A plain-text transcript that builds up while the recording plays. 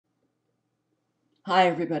Hi,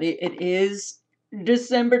 everybody. It is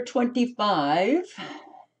December 25.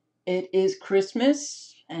 It is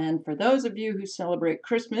Christmas. And for those of you who celebrate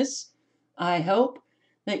Christmas, I hope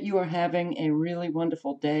that you are having a really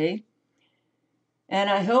wonderful day. And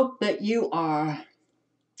I hope that you are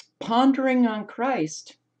pondering on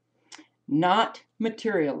Christ, not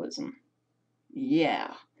materialism.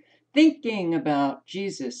 Yeah. Thinking about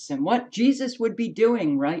Jesus and what Jesus would be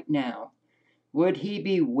doing right now. Would he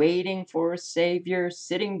be waiting for a savior,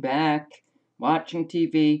 sitting back, watching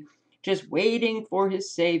TV, just waiting for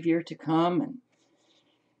his savior to come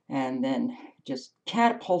and then just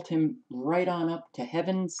catapult him right on up to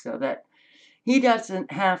heaven so that he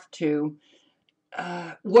doesn't have to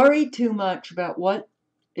worry too much about what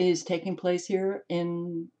is taking place here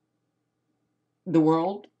in the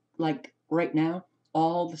world, like right now,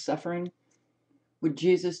 all the suffering? Would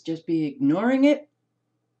Jesus just be ignoring it?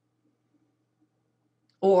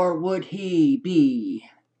 Or would he be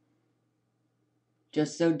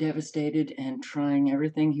just so devastated and trying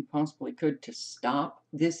everything he possibly could to stop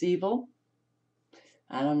this evil?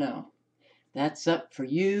 I don't know. That's up for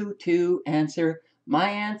you to answer.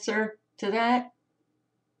 My answer to that,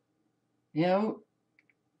 you know,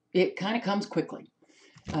 it kind of comes quickly.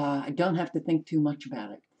 I don't have to think too much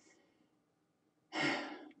about it.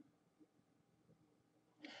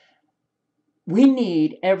 We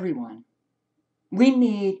need everyone. We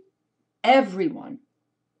need everyone,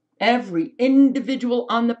 every individual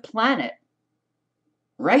on the planet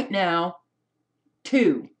right now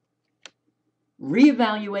to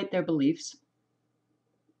reevaluate their beliefs,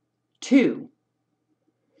 to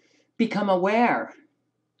become aware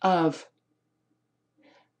of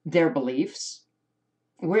their beliefs,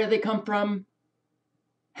 where they come from,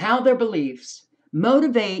 how their beliefs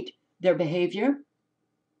motivate their behavior,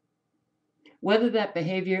 whether that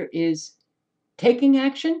behavior is taking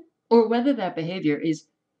action or whether that behavior is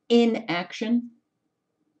inaction.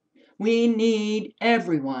 We need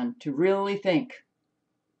everyone to really think,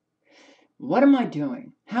 what am I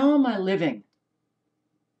doing? How am I living?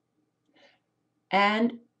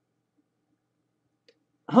 And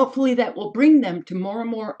hopefully that will bring them to more and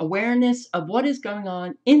more awareness of what is going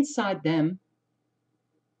on inside them,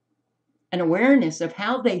 an awareness of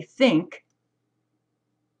how they think,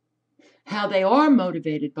 how they are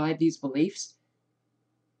motivated by these beliefs.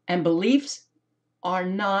 And beliefs are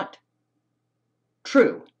not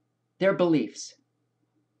true. They're beliefs.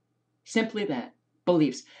 Simply that,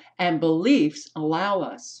 beliefs. And beliefs allow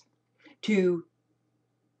us to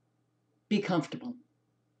be comfortable.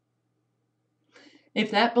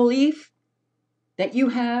 If that belief that you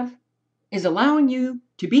have is allowing you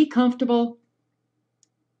to be comfortable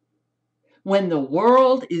when the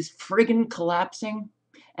world is friggin' collapsing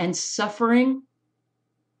and suffering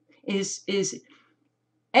is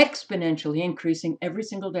exponentially increasing every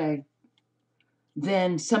single day,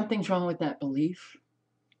 then something's wrong with that belief.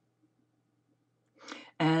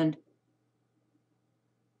 And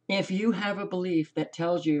if you have a belief that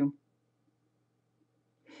tells you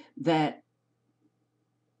that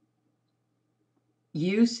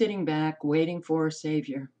you sitting back waiting for a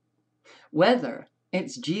savior, whether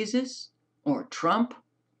it's Jesus or Trump,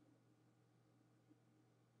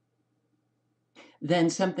 then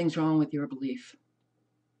something's wrong with your belief.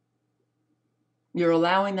 You're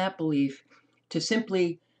allowing that belief to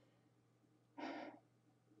simply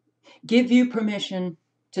give you permission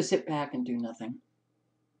to sit back and do nothing.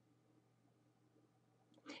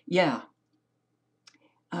 Yeah,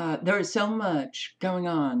 there is so much going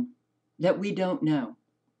on that we don't know.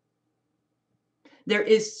 There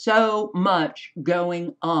is so much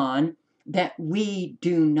going on that we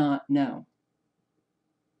do not know.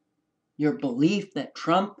 Your belief that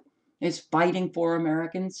Trump is fighting for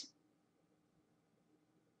Americans,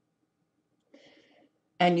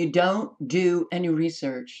 and you don't do any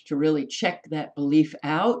research to really check that belief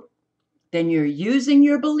out, then you're using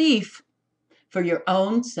your belief for your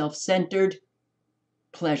own self-centered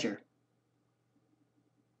pleasure.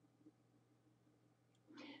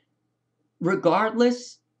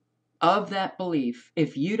 Regardless of that belief,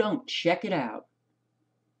 if you don't check it out,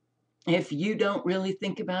 if you don't really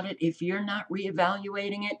think about it, if you're not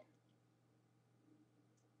reevaluating it,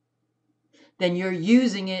 then you're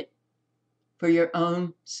using it for your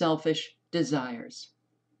own selfish desires.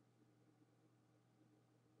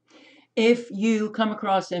 If you come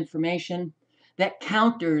across information that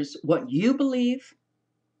counters what you believe,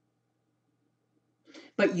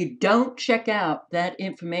 but you don't check out that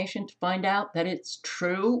information to find out that it's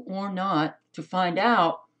true or not, to find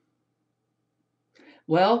out,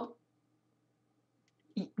 well,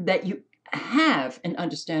 that you have an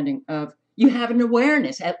understanding of, you have an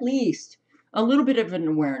awareness at least a little bit of an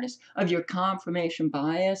awareness of your confirmation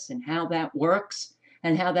bias and how that works,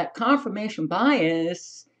 and how that confirmation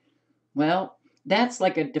bias, well, that's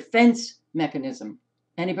like a defense mechanism.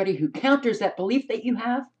 Anybody who counters that belief that you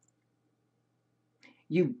have,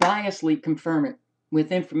 you biasly confirm it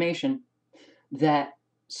with information that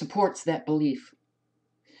supports that belief.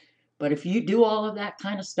 But if you do all of that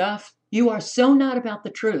kind of stuff, you are so not about the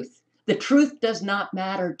truth. The truth does not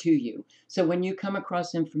matter to you. So when you come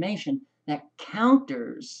across information that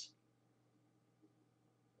counters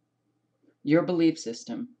your belief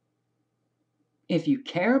system, if you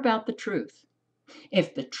care about the truth,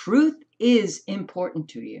 if the truth is important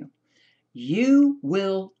to you, you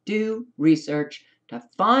will do research to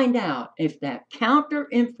find out if that counter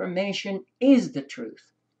information is the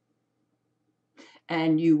truth.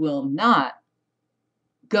 And you will not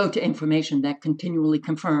go to information that continually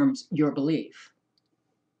confirms your belief.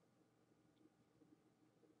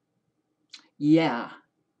 Yeah,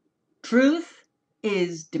 truth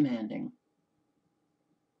is demanding.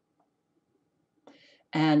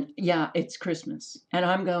 And yeah, it's Christmas. And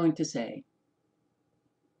I'm going to say,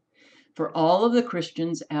 for all of the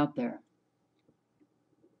Christians out there,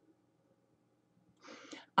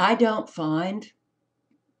 I don't find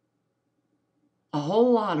a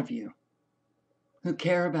whole lot of you who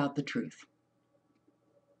care about the truth.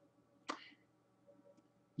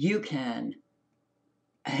 You can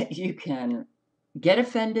get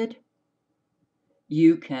offended.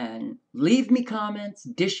 You can leave me comments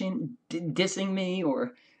dissing me,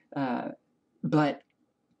 or but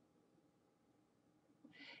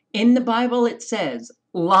in the Bible it says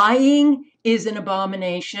lying is an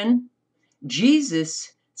abomination.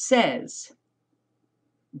 Jesus says,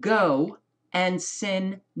 go and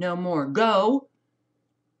sin no more. Go,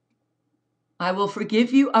 I will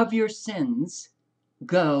forgive you of your sins.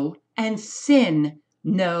 Go and sin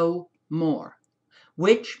no more.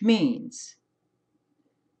 Which means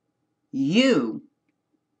you,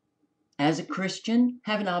 as a Christian,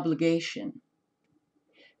 have an obligation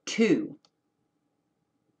to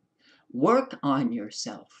work on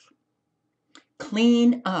yourself,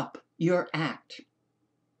 clean up your act,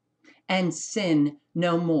 and sin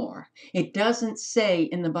no more. It doesn't say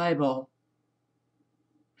in the Bible,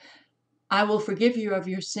 I will forgive you of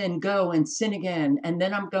your sin, go and sin again, and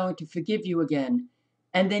then I'm going to forgive you again,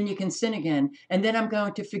 and then you can sin again, and then I'm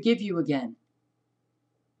going to forgive you again.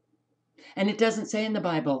 And it doesn't say in the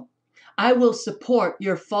Bible, I will support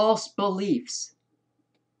your false beliefs.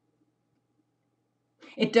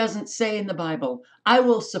 It doesn't say in the Bible, I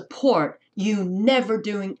will support you never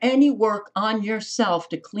doing any work on yourself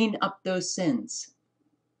to clean up those sins.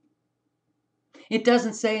 It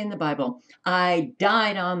doesn't say in the Bible, I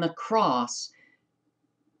died on the cross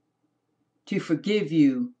to forgive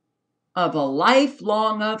you of a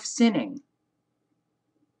lifelong of sinning.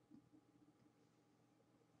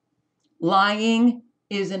 Lying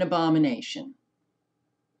is an abomination.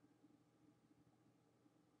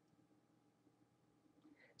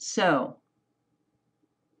 So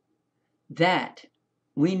that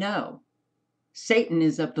we know Satan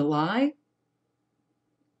is of the lie,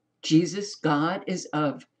 Jesus, God, is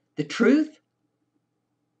of the truth.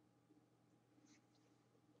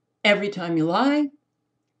 Every time you lie,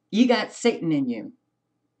 you got Satan in you.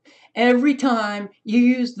 Every time you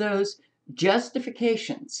use those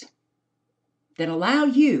justifications that allow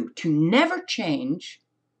you to never change,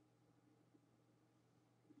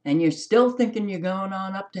 and you're still thinking you're going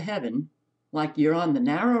on up to heaven, like you're on the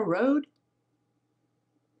narrow road,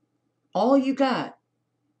 all you got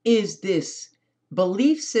is this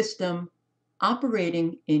belief system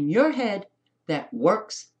operating in your head that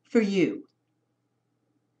works for you.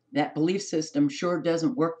 That belief system sure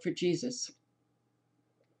doesn't work for Jesus,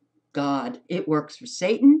 God. It works for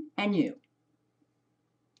Satan and you.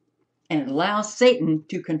 And it allows Satan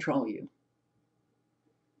to control you.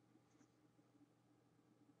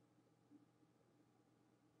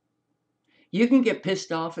 You can get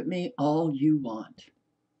pissed off at me all you want.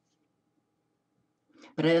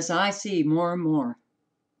 But as I see more and more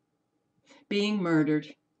being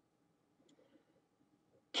murdered,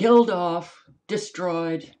 killed off,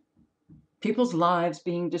 destroyed, people's lives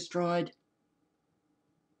being destroyed,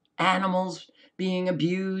 animals being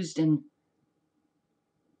abused and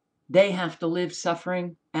they have to live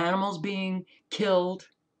suffering, animals being killed,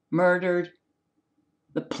 murdered,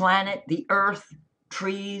 the planet, the earth,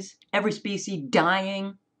 trees, every species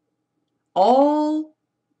dying, all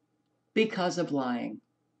because of lying.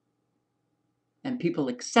 And people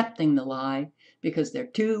accepting the lie because they're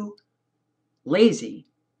too lazy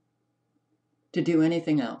to do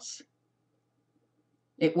anything else.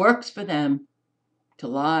 It works for them to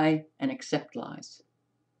lie and accept lies.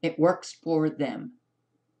 It works for them.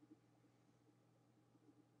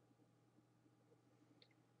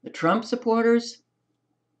 The Trump supporters,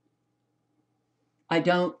 I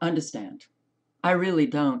don't understand. I really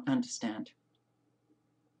don't understand.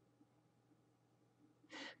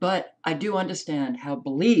 But I do understand how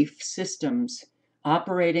belief systems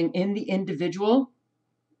operating in the individual,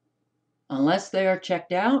 unless they are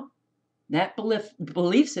checked out, that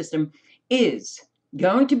belief system is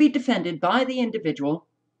going to be defended by the individual.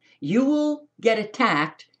 You will get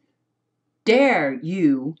attacked. Dare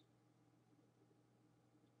you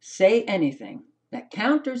say anything that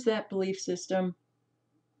counters that belief system,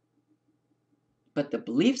 but the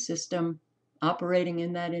belief system operating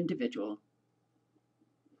in that individual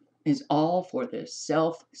is all for the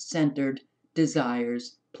self-centered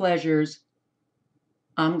desires, pleasures.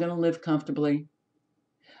 I'm going to live comfortably.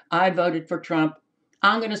 I voted for Trump.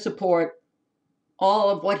 I'm going to support all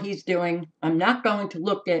of what he's doing. I'm not going to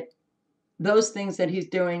look at those things that he's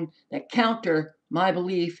doing that counter my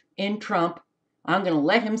belief in Trump. I'm going to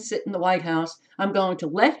let him sit in the White House. I'm going to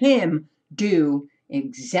let him do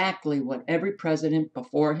exactly what every president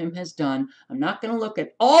before him has done. I'm not going to look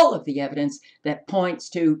at all of the evidence that points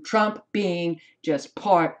to Trump being just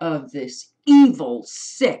part of this evil,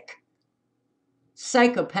 sick,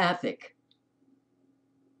 psychopathic,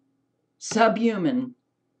 subhuman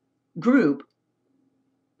group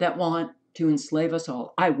that want to enslave us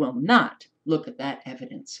all. I will not look at that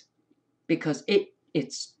evidence because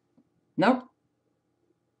it's nope.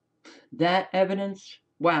 That evidence,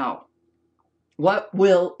 wow. What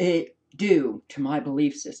will it do to my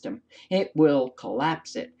belief system? It will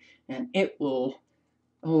collapse it, and it will,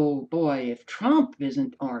 oh boy, if Trump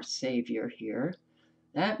isn't our savior here,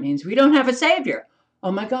 that means we don't have a savior.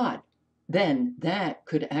 Oh my God. Then that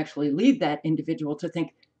could actually lead that individual to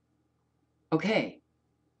think, okay,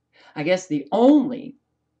 I guess the only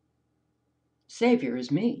savior is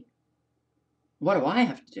me. What do I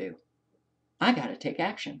have to do? I got to take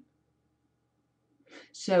action.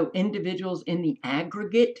 So individuals in the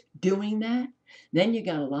aggregate doing that, then you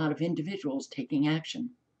got a lot of individuals taking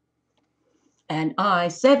action. And I,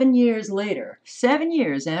 7 years later, 7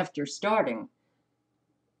 years after starting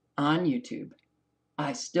on YouTube,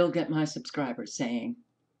 I still get my subscribers saying,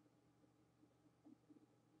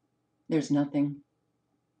 there's nothing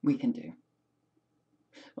we can do.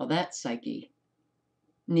 Well, that psyche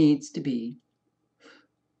needs to be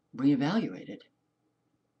reevaluated.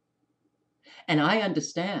 And I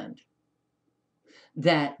understand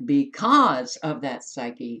that because of that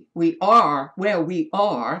psyche, we are where we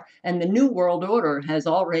are, and the New World Order has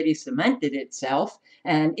already cemented itself,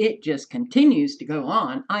 and it just continues to go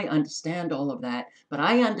on. I understand all of that, but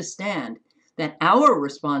I understand that our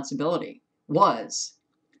responsibility was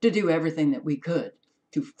to do everything that we could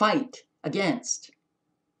to fight against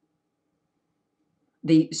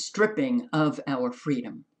the stripping of our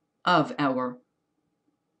freedom, of our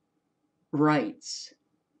rights.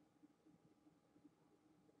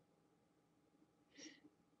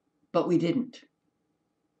 But we didn't.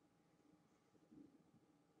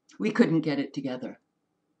 We couldn't get it together.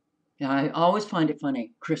 I always find it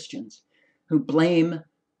funny, Christians who blame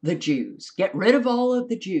the Jews. Get rid of all of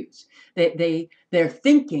the Jews. Their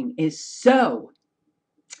thinking is so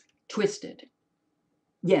twisted.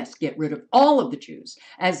 Yes, get rid of all of the Jews,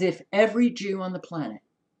 as if every Jew on the planet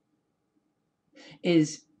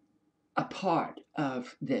is a part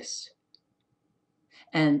of this.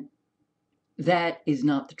 And that is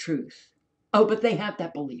not the truth. Oh, but they have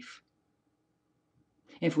that belief.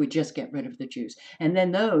 If we just get rid of the Jews. And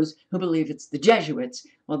then those who believe it's the Jesuits,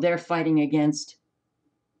 well, they're fighting against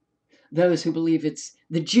those who believe it's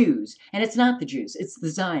the Jews. And it's not the Jews, it's the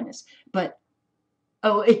Zionists. But,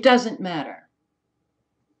 oh, it doesn't matter.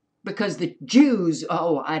 Because the Jews,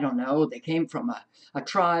 oh, I don't know, they came from a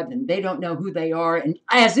tribe and they don't know who they are. And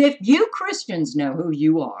as if you Christians know who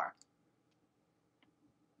you are.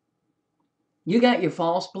 You got your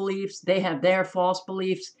false beliefs. They have their false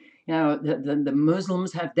beliefs. You know, the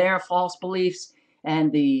Muslims have their false beliefs.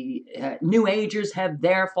 And the New Agers have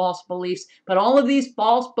their false beliefs. But all of these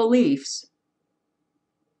false beliefs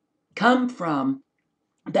come from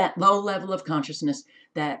that low level of consciousness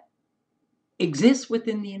that exists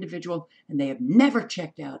within the individual, and they have never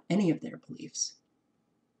checked out any of their beliefs.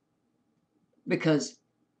 Because,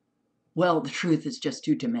 well, the truth is just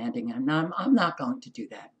too demanding. I'm not going to do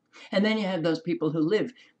that. And then you have those people who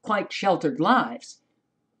live quite sheltered lives.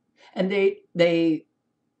 And they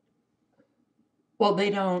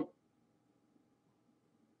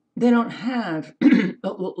don't have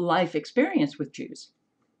life experience with Jews.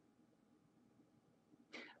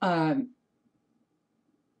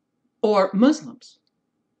 or Muslims.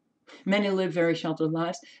 Many live very sheltered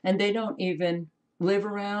lives, and they don't even live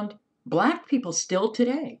around Black people still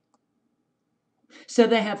today. So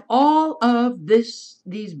they have all of these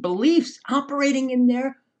beliefs operating in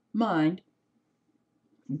their mind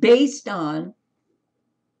based on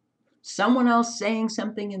someone else saying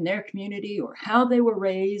something in their community or how they were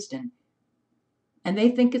raised, and they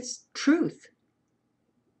think it's truth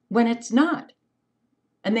when it's not.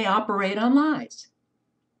 And they operate on lies.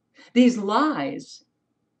 These lies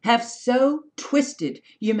have so twisted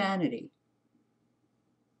humanity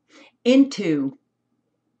into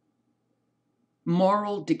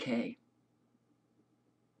moral decay.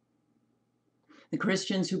 The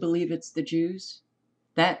Christians who believe it's the Jews,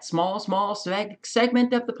 that small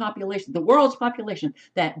segment of the population, the world's population,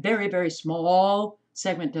 that very, very small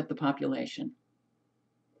segment of the population,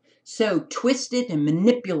 so twisted and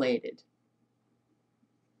manipulated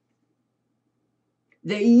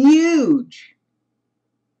the huge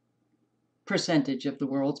percentage of the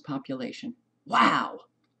world's population. Wow.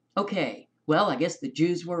 Okay, well, I guess the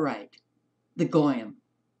Jews were right. The goyim,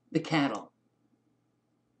 the cattle.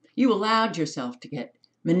 You allowed yourself to get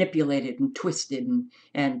manipulated and twisted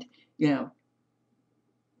and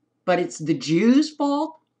but it's the Jews'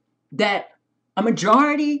 fault that a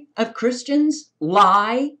majority of Christians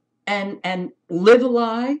lie and live a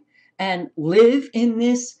lie and live in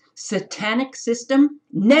this satanic system,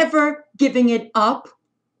 never giving it up.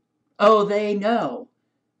 Oh, they know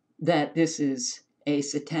that this is a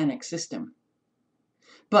satanic system.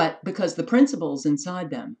 But because the principles inside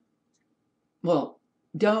them, well,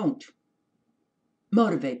 don't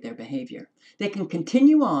motivate their behavior. They can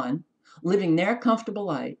continue on living their comfortable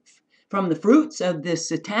life from the fruits of this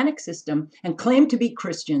satanic system and claim to be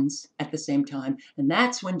Christians at the same time. And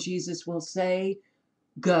that's when Jesus will say,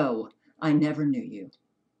 "Go, I never knew you,"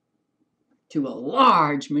 to a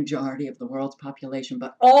large majority of the world's population.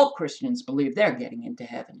 But all Christians believe they're getting into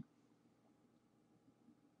heaven.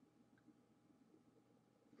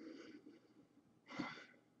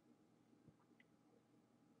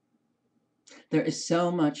 There is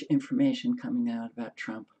so much information coming out about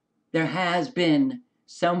Trump. There has been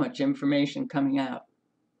so much information coming out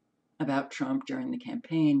about Trump during the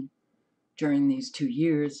campaign, during these 2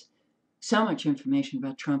 years. So much information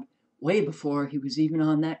about Trump way before he was even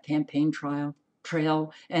on that campaign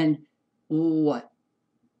trail. And what?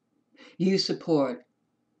 You support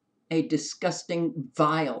a disgusting,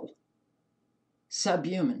 vile,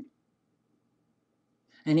 subhuman.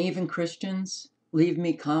 And even Christians leave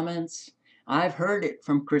me comments. I've heard it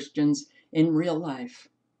from Christians in real life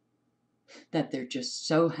that they're just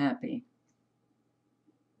so happy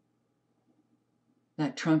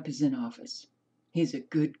that Trump is in office. He's a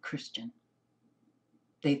good Christian.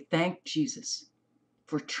 They thank Jesus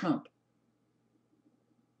for Trump.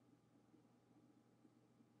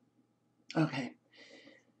 Okay.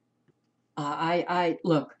 I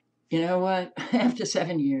look, you know what? After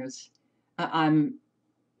 7 years, I'm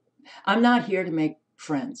not here to make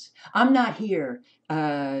friends. I'm not here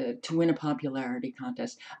to win a popularity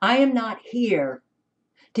contest. I am not here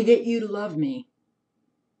to get you to love me.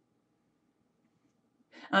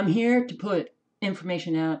 I'm here to put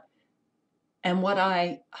information out. And what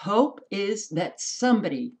I hope is that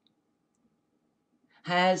somebody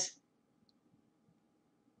has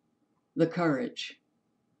the courage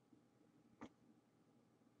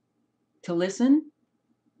to listen,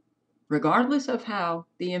 regardless of how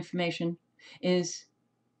the information is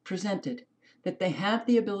presented, that they have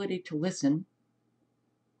the ability to listen,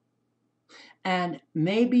 and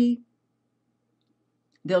maybe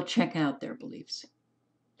they'll check out their beliefs.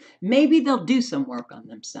 Maybe they'll do some work on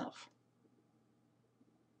themselves.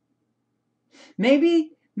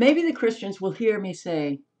 Maybe the Christians will hear me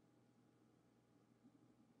say,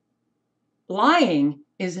 lying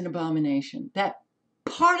is an abomination. That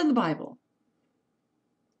part of the Bible,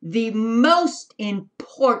 the most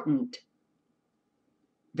important,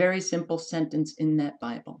 very simple sentence in that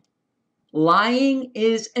Bible. Lying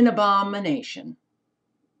is an abomination.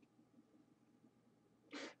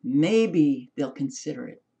 Maybe they'll consider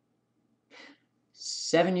it.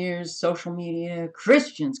 7 years, social media,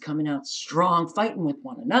 Christians coming out strong, fighting with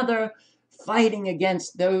one another, fighting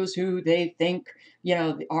against those who they think,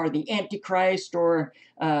 are the Antichrist or,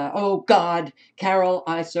 oh God, Carol,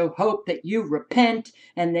 I so hope that you repent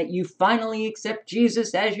and that you finally accept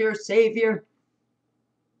Jesus as your Savior.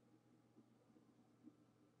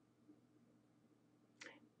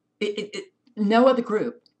 No other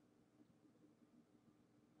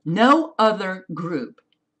group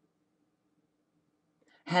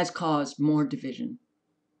has caused more division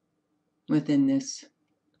within this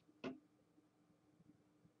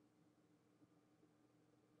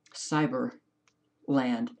cyber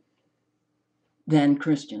land than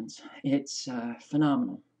Christians. It's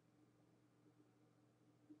phenomenal.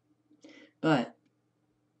 But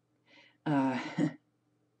I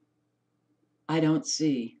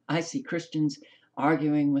see Christians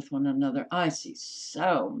arguing with one another. I see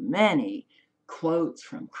so many quotes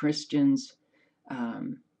from Christians.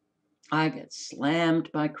 I get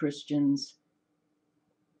slammed by Christians.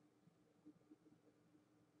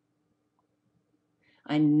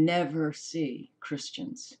 I never see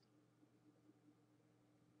Christians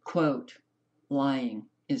quote, lying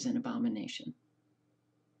is an abomination.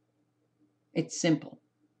 It's simple.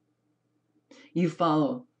 You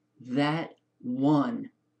follow that one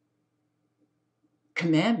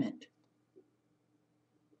commandment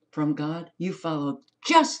from God. You follow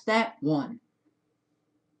just that one.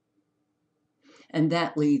 And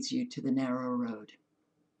that leads you to the narrow road.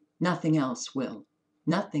 Nothing else will.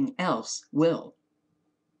 Nothing else will.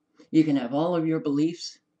 You can have all of your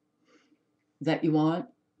beliefs that you want.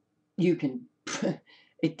 You can,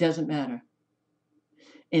 it doesn't matter.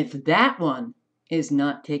 If that one is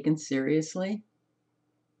not taken seriously,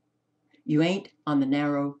 you ain't on the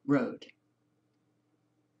narrow road.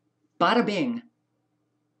 Bada bing.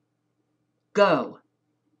 Go.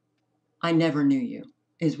 I never knew you,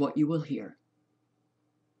 is what you will hear.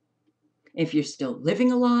 If you're still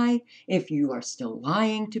living a lie, if you are still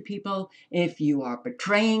lying to people, if you are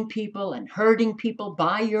betraying people and hurting people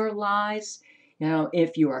by your lies,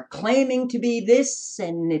 if you are claiming to be this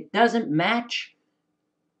and it doesn't match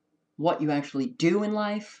what you actually do in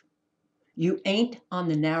life, you ain't on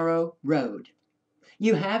the narrow road.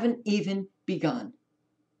 You haven't even begun.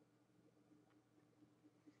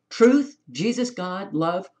 Truth, Jesus, God,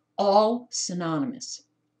 love, all synonymous.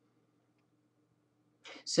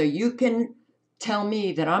 So you can tell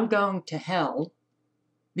me that I'm going to hell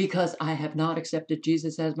because I have not accepted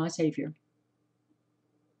Jesus as my Savior.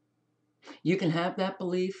 You can have that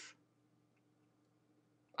belief.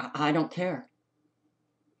 I don't care.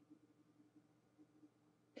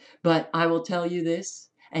 But I will tell you this,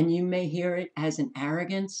 and you may hear it as an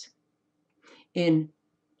arrogance. In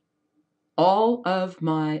all of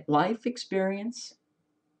my life experience,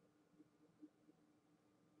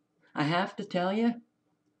 I have to tell you,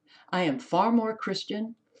 I am far more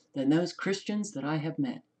Christian than those Christians that I have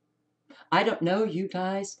met. I don't know you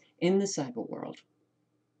guys in the cyber world.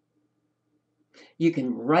 You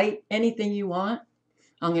can write anything you want.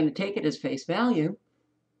 I'm going to take it as face value,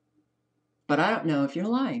 but I don't know if you're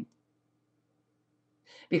lying.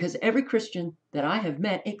 Because every Christian that I have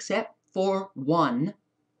met, except for one,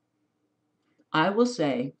 I will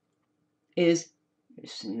say is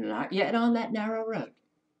not yet on that narrow road.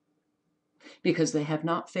 Because they have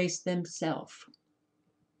not faced themselves.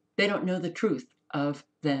 They don't know the truth of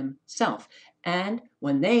themselves. And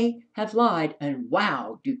when they have lied, and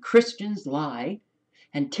wow, do Christians lie,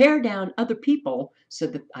 and tear down other people so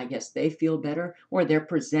that I guess they feel better or they're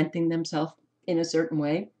presenting themselves in a certain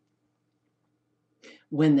way.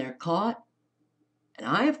 When they're caught, and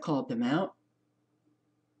I have called them out,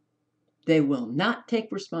 they will not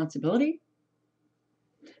take responsibility.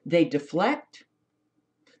 They deflect.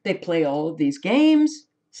 They play all of these games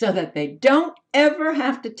so that they don't ever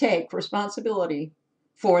have to take responsibility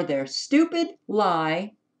for their stupid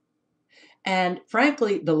lie. And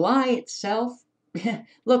frankly, the lie itself,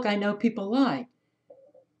 look, I know people lie.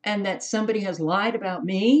 And that somebody has lied about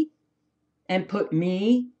me and put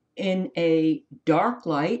me in a dark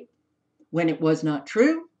light when it was not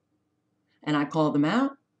true. And I call them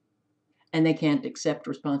out and they can't accept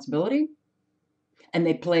responsibility. And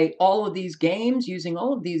they play all of these games using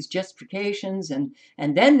all of these justifications, and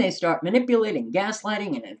then they start manipulating,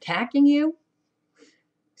 gaslighting, and attacking you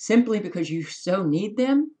simply because you so need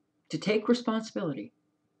them to take responsibility.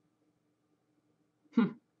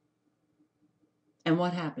 And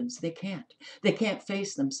what happens? They can't. They can't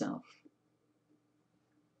face themselves.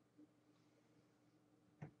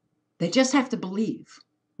 They just have to believe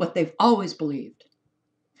what they've always believed.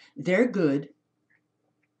 They're good.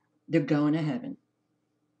 They're going to heaven.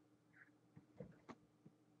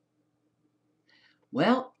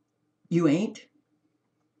 Well, you ain't.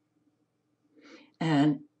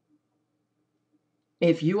 And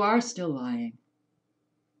if you are still lying,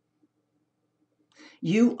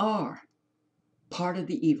 you are part of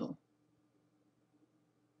the evil.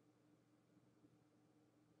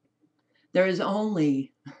 There's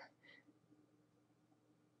only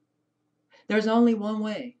one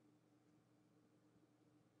way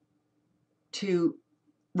to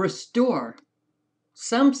restore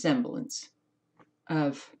some semblance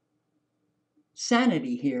of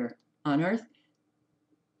sanity here on earth,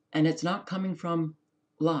 and it's not coming from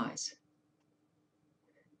lies.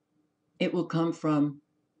 It will come from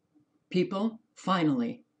people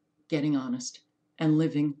finally getting honest and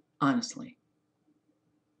living honestly.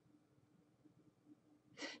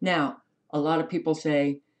 Now, a lot of people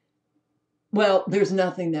say, well, there's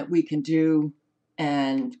nothing that we can do,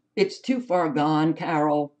 and it's too far gone,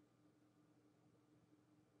 Carol.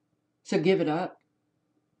 So give it up.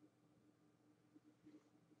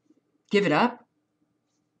 Give it up?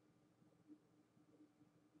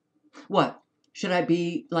 What? Should I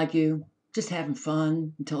be like you, just having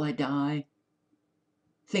fun until I die?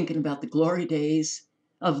 Thinking about the glory days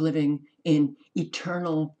of living in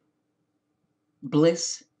eternal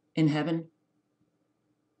bliss in heaven?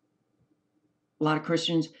 A lot of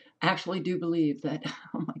Christians actually do believe that,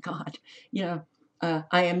 oh my God,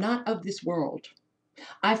 I am not of this world.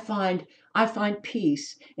 I find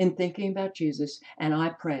peace in thinking about Jesus, and I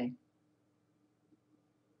pray.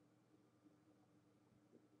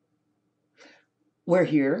 We're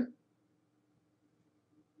here.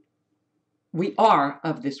 We are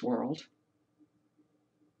of this world.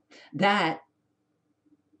 That,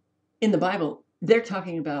 in the Bible, they're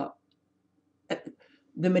talking about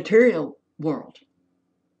the material world.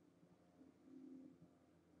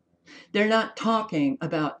 They're not talking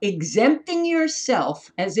about exempting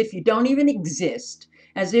yourself as if you don't even exist,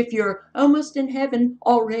 as if you're almost in heaven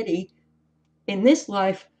already in this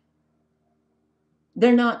life.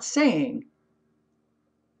 They're not saying,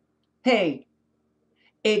 hey,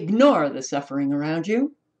 ignore the suffering around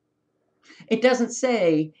you. It doesn't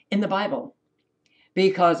say in the Bible,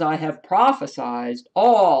 because I have prophesied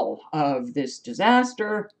all of this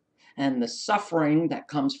disaster and the suffering that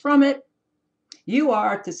comes from it, you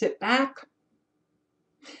are to sit back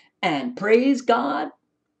and praise God,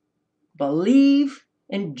 believe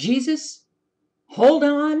in Jesus, hold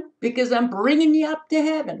on, because I'm bringing you up to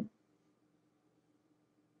heaven.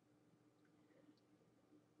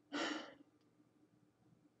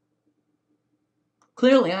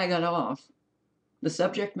 Clearly, I got off the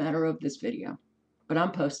subject matter of this video, but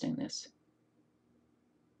I'm posting this.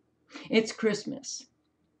 It's Christmas,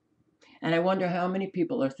 and I wonder how many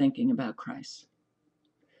people are thinking about Christ.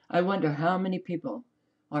 I wonder how many people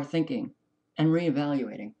are thinking and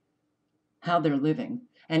reevaluating how they're living,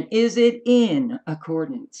 and is it in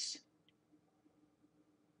accordance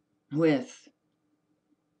with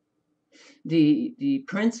the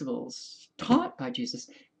principles taught by Jesus?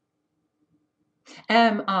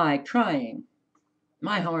 Am I trying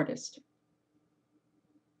my hardest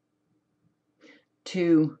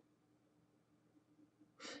to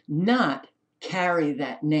not carry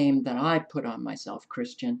that name that I put on myself,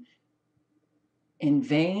 Christian, in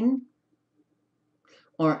vain?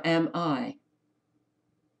 Or am I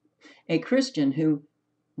a Christian who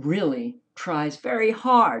really tries very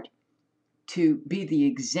hard to be the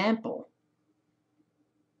example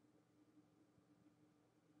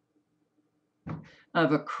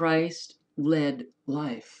of a Christ-led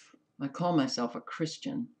life? I call myself a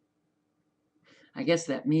Christian. I guess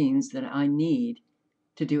that means that I need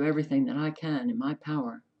to do everything that I can in my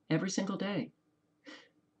power every single day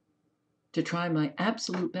to try my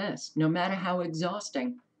absolute best, no matter how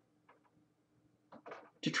exhausting,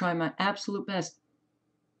 to try my absolute best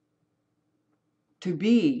to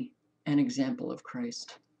be an example of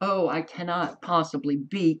Christ. Oh, I cannot possibly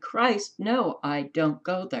be Christ. No, I don't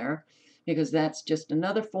go there, because that's just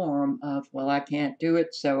another form of, well, I can't do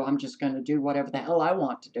it, so I'm just going to do whatever the hell I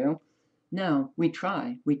want to do. No, we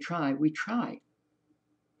try, we try, we try.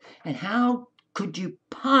 And how could you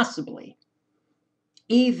possibly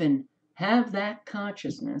even have that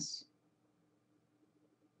consciousness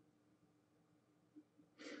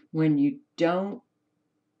when you don't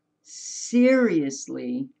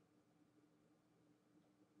seriously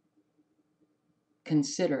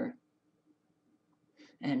consider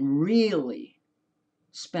and really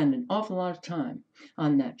spend an awful lot of time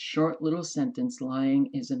on that short little sentence, lying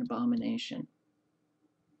is an abomination?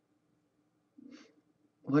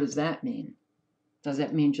 What does that mean? Does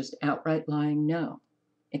that mean just outright lying? No.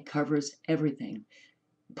 It covers everything.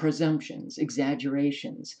 Presumptions,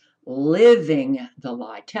 exaggerations, living the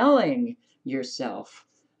lie, telling yourself,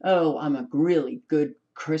 oh, I'm a really good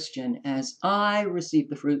Christian as I receive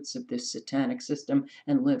the fruits of this satanic system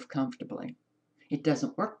and live comfortably. It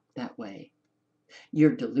doesn't work that way.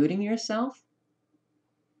 You're deluding yourself.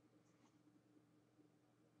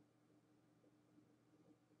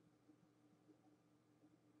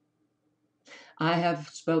 I have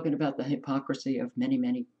spoken about the hypocrisy of many,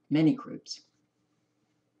 many, many groups.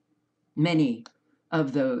 Many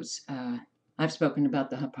of those. I've spoken about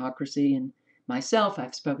the hypocrisy in myself.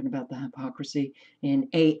 I've spoken about the hypocrisy in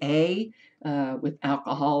AA with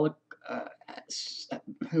alcoholics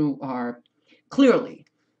who are clearly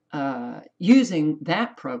using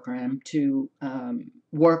that program to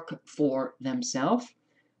work for themselves.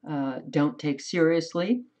 Don't take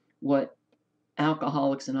seriously what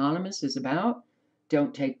Alcoholics Anonymous is about.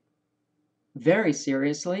 Don't take very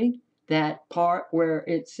seriously that part where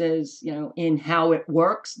it says, in how it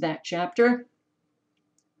works, that chapter.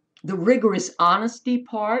 The rigorous honesty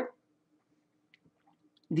part,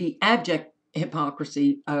 the abject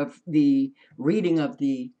hypocrisy of the reading of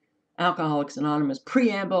the Alcoholics Anonymous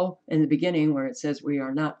preamble in the beginning, where it says we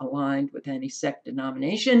are not aligned with any sect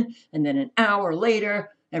denomination, and then an hour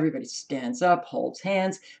later, everybody stands up, holds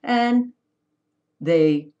hands, and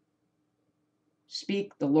they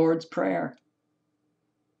speak the Lord's Prayer,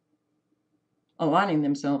 aligning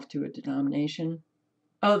themselves to a denomination.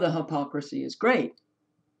 Oh, the hypocrisy is great.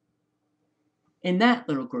 In that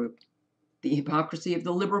little group, the hypocrisy of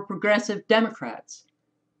the liberal progressive Democrats.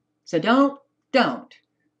 So don't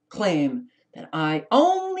claim that I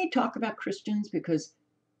only talk about Christians because,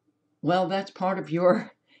 well, that's part of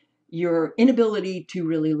your inability to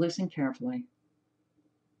really listen carefully.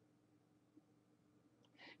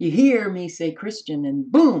 You hear me say Christian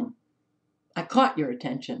and boom, I caught your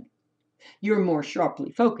attention. You're more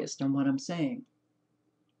sharply focused on what I'm saying.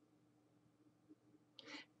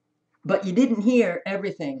 But you didn't hear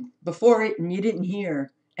everything before it, and you didn't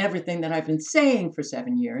hear everything that I've been saying for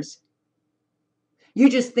 7 years. You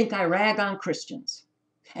just think I rag on Christians,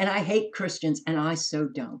 and I hate Christians, and I so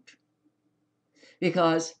don't.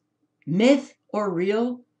 Because myth or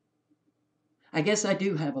real, I guess I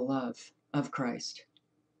do have a love of Christ.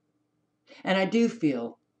 And I do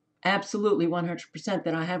feel absolutely 100%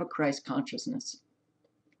 that I have a Christ consciousness.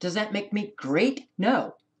 Does that make me great?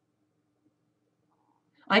 No.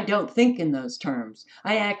 I don't think in those terms.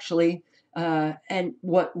 I actually, and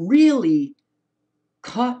what really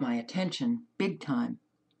caught my attention big time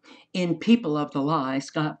in People of the Lie,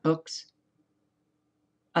 Scott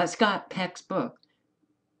Peck's book,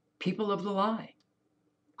 People of the Lie,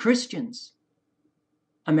 Christians,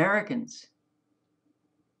 Americans,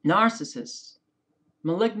 narcissists,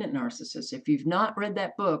 malignant narcissists. If you've not read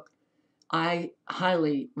that book, I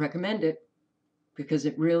highly recommend it because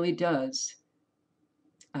it really does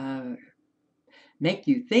make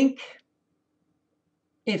you think.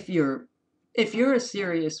 If you're a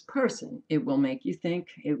serious person, it will make you think.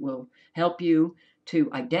 It will help you to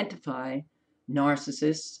identify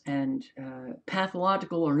narcissists and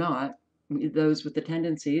pathological or not, those with the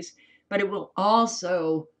tendencies. But it will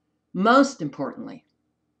also, most importantly,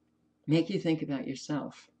 make you think about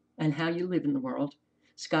yourself and how you live in the world.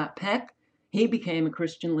 Scott Peck, he became a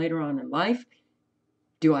Christian later on in life.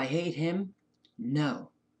 Do I hate him? No.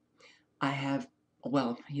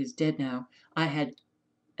 He's dead now. I had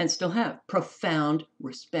and still have profound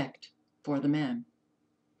respect for the man.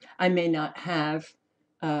 I may not have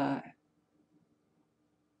the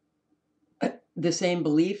same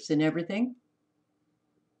beliefs in everything,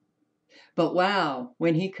 but wow,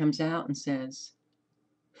 when he comes out and says,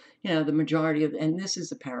 the majority of, and this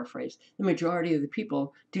is a paraphrase, the majority of the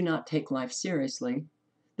people do not take life seriously.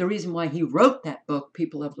 The reason why he wrote that book,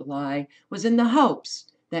 People of the Lie, was in the hopes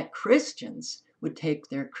that Christians would take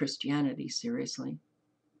their Christianity seriously.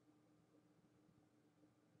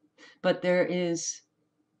 But there is,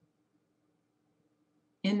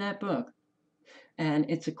 in that book, and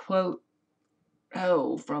it's a quote,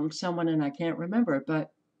 from someone, and I can't remember,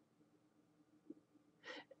 but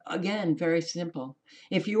again, very simple.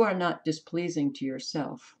 If you are not displeasing to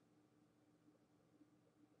yourself,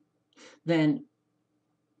 then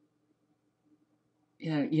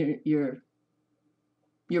your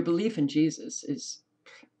belief in Jesus is,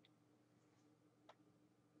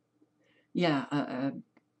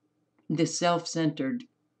 this self-centered.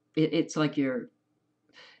 It's like your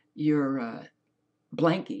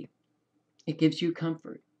blankie. It gives you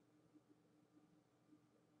comfort,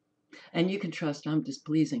 and you can trust I'm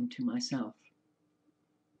displeasing to myself.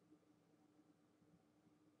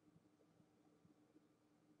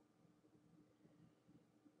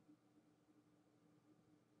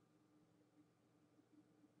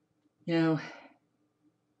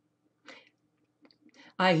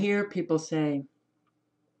 I hear people say,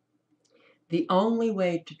 the only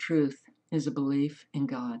way to truth is a belief in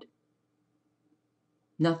God.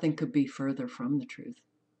 Nothing could be further from the truth.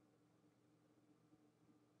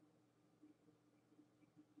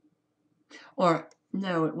 Or,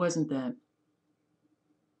 no, it wasn't that.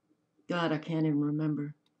 God, I can't even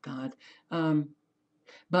remember God.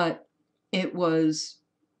 But it was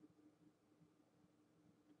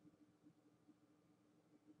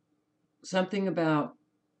something about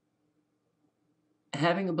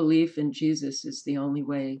having a belief in Jesus is the only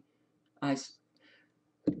way I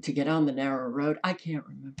to get on the narrow road. I can't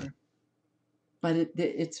remember, but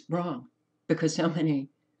it's wrong because so many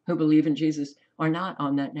who believe in Jesus are not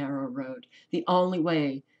on that narrow road. The only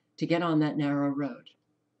way to get on that narrow road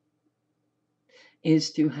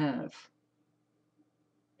is to have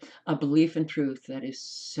a belief in truth that is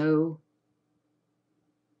so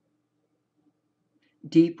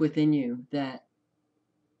deep within you that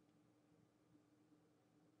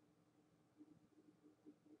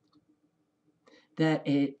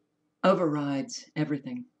it overrides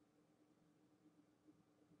everything.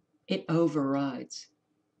 It overrides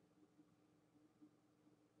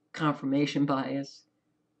confirmation bias,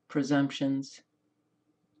 presumptions.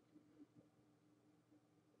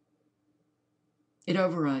 It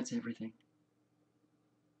overrides everything.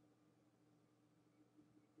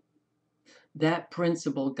 That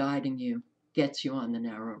principle guiding you gets you on the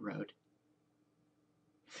narrow road.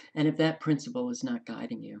 And if that principle is not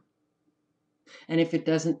guiding you, and if it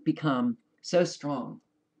doesn't become so strong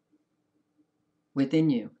within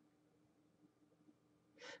you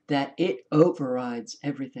that it overrides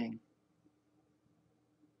everything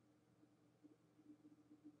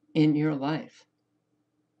in your life,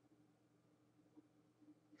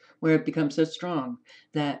 where it becomes so strong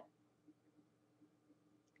that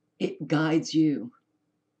it guides you.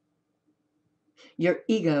 Your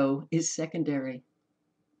ego is secondary.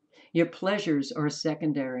 Your pleasures are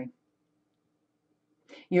secondary.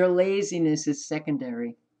 Your laziness is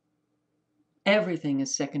secondary. Everything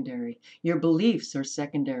is secondary. Your beliefs are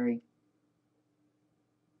secondary.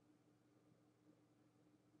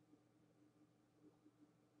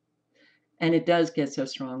 And it does get so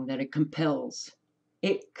strong that it compels.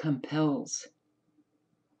 It compels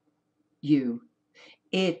you.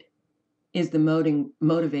 It is the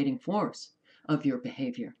motivating force of your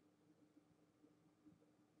behavior.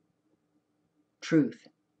 Truth.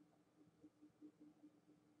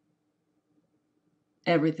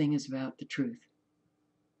 Everything is about the truth.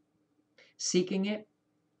 Seeking it,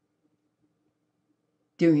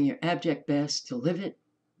 doing your abject best to live it.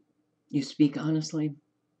 You speak honestly.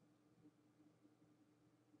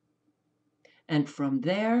 And from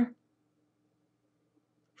there,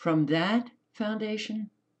 from that foundation,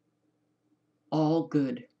 all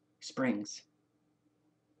good springs.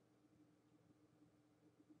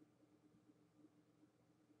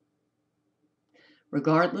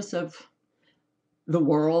 Regardless of the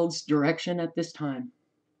world's direction at this time,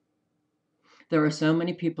 there are so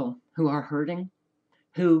many people who are hurting,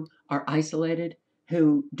 who are isolated,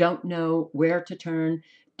 who don't know where to turn,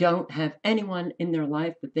 don't have anyone in their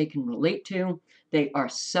life that they can relate to. They are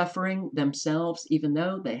suffering themselves, even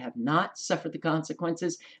though they have not suffered the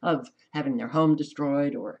consequences of having their home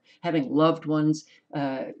destroyed or having loved ones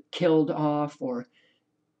killed off, or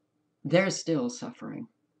they're still suffering.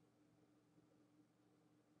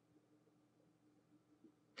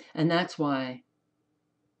 And that's why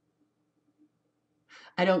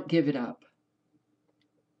I don't give it up.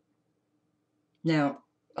 Now,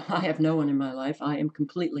 I have no one in my life. I am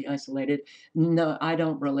completely isolated. No, I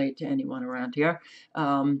don't relate to anyone around here.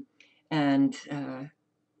 Um, and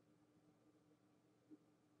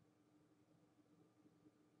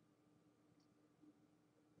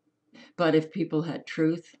but if people had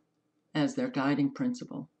truth as their guiding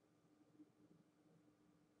principle,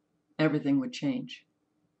 everything would change.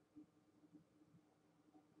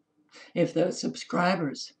 If those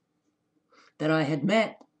subscribers that I had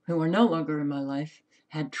met, who are no longer in my life,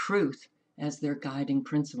 had truth as their guiding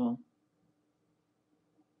principle,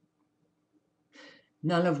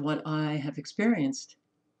 none of what I have experienced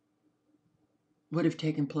would have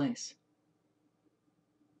taken place.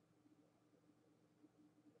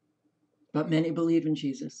 But many believe in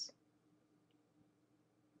Jesus.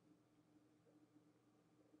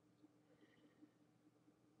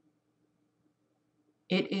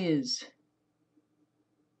 It is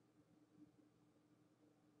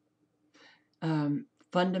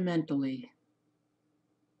fundamentally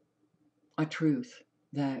a truth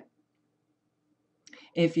that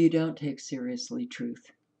if you don't take seriously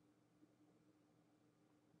truth,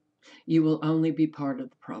 you will only be part of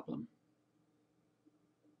the problem.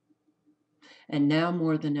 And now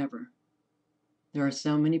more than ever, there are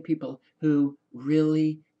so many people who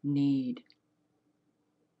really need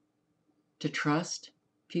to trust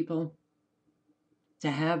people,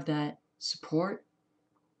 to have that support,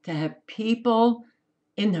 to have people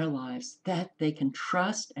in their lives that they can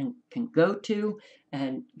trust and can go to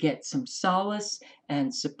and get some solace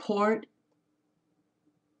and support.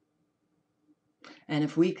 And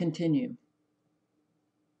if we continue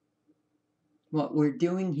What we're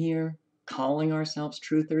doing here, calling ourselves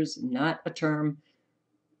truthers, not a term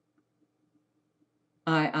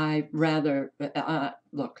I rather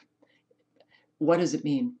look. What does it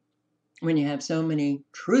mean when you have so many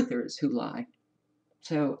truthers who lie?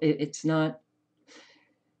 So it's not.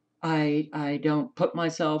 I don't put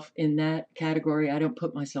myself in that category. I don't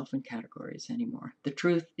put myself in categories anymore. The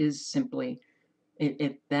truth is simply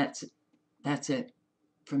that's it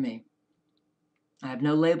for me. I have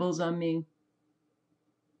no labels on me.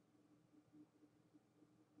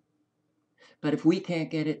 But if we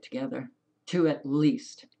can't get it together to at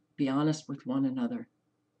least be honest with one another,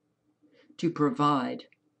 to provide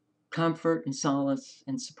comfort and solace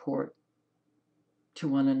and support to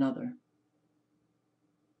one another,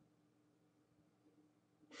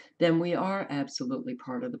 then we are absolutely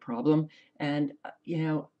part of the problem. And,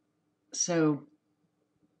 so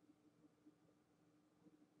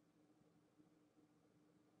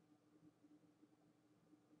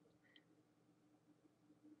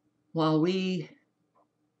while we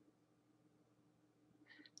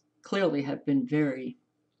clearly have been very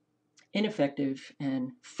ineffective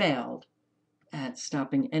and failed at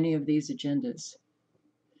stopping any of these agendas,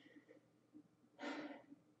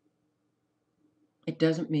 it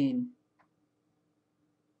doesn't mean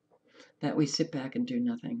that we sit back and do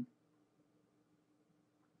nothing.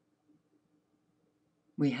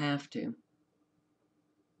 We have to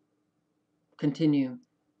continue,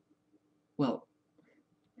 well,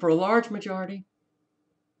 for a large majority,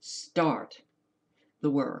 start the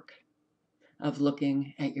work of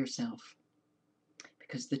looking at yourself,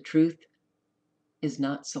 because the truth is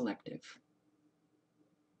not selective.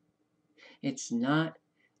 It's not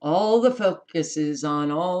all the focus is on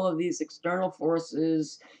all of these external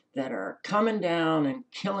forces that are coming down and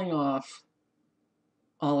killing off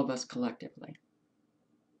all of us collectively.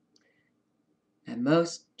 And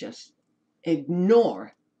most just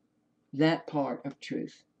ignore that part of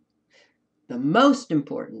truth. The most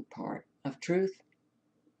important part of truth,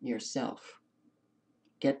 yourself.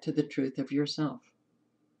 Get to the truth of yourself.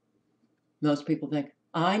 Most people think,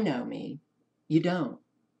 I know me. You don't.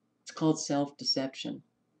 It's called self-deception.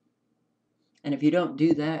 And if you don't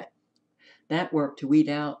do that work to weed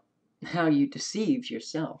out how you deceive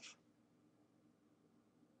yourself,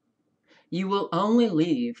 you will only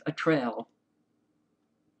leave a trail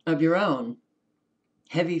of your own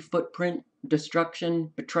heavy footprint,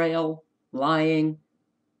 destruction, betrayal, lying,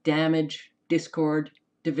 damage, discord,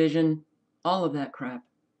 division, all of that crap.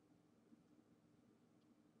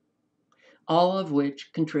 All of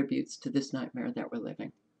which contributes to this nightmare that we're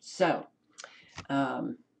living. So,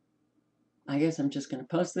 I guess I'm just going to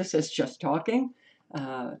post this as just talking.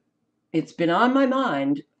 It's been on my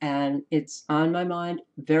mind, and it's on my mind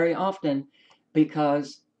very often,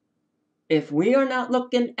 because if we are not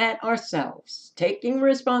looking at ourselves, taking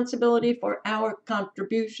responsibility for our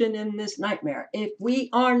contribution in this nightmare, if we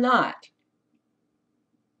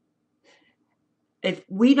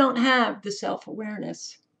don't have the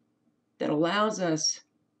self-awareness that allows us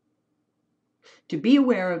to be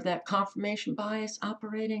aware of that confirmation bias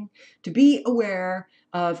operating, to be aware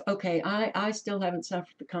of, okay, I still haven't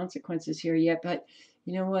suffered the consequences here yet, but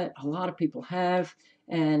you know what? A lot of people have.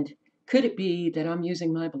 And could it be that I'm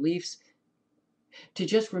using my beliefs to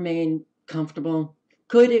just remain comfortable?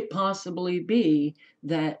 Could it possibly be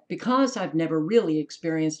that because I've never really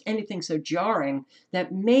experienced anything so jarring,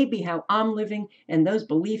 that maybe how I'm living and those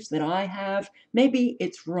beliefs that I have, maybe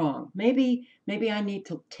it's wrong. Maybe I need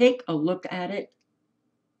to take a look at it.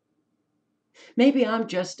 Maybe I'm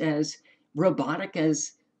just as robotic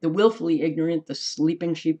as the willfully ignorant, the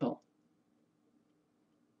sleeping sheeple.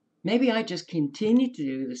 Maybe I just continue to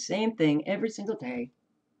do the same thing every single day.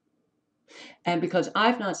 And because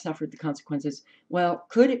I've not suffered the consequences, well,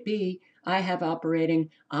 could it be I have operating,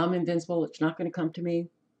 I'm invincible, it's not going to come to me?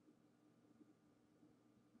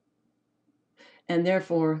 And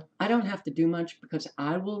therefore, I don't have to do much because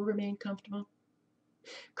I will remain comfortable?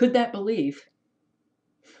 Could that belief,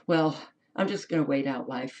 well, I'm just going to wait out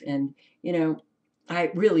life, and,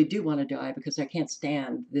 I really do want to die because I can't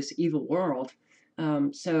stand this evil world.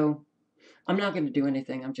 So I'm not going to do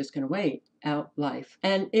anything. I'm just going to wait out life.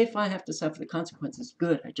 And if I have to suffer the consequences,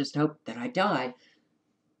 good. I just hope that I die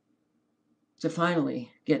to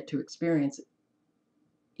finally get to experience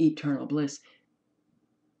eternal bliss.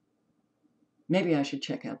 Maybe I should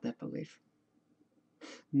check out that belief.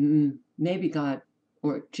 Maybe God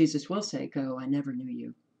or Jesus will say, go, I never knew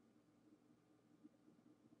you.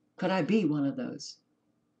 Could I be one of those?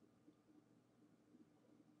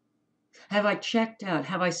 Have I checked out?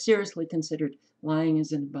 Have I seriously considered lying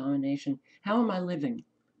is an abomination? How am I living?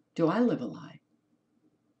 Do I live a lie?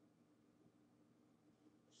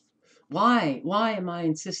 Why am I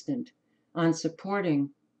insistent on supporting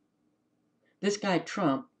this guy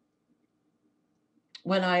Trump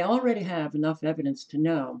when I already have enough evidence to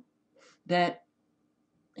know that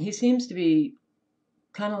he seems to be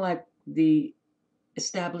kind of like the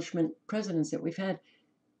establishment presidents that we've had?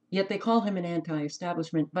 Yet they call him an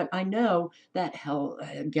anti-establishment. But I know that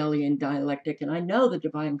Hegelian dialectic, and I know the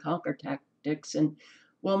divide and conquer tactics. And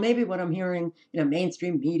well, maybe what I'm hearing,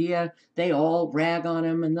 mainstream media, they all rag on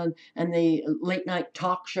him, and the late night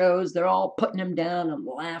talk shows, they're all putting him down and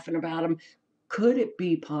laughing about him. Could it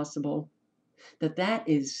be possible that that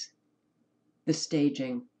is the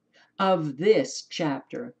staging of this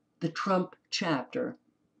chapter, the Trump chapter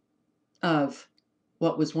of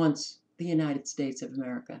what was once the United States of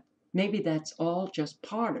America? Maybe that's all just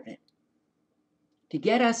part of it to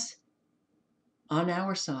get us on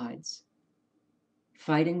our sides,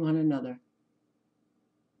 fighting one another.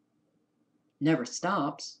 Never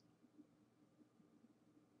stops.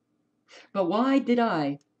 But why did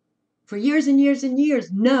I, for years and years and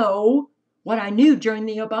years, know what I knew during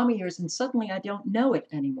the Obama years, and suddenly I don't know it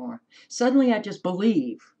anymore? Suddenly I just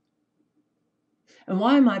believe. And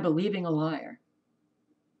why am I believing a liar?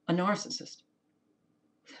 A narcissist?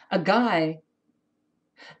 A guy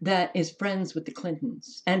that is friends with the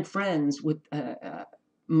Clintons and friends with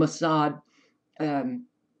Mossad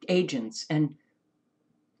agents. And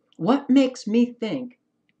what makes me think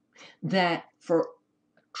that for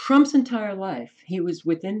Trump's entire life, he was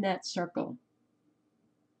within that circle,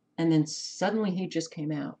 and then suddenly he just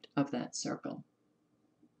came out of that circle?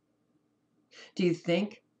 Do you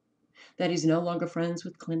think that he's no longer friends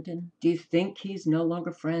with Clinton? Do you think he's no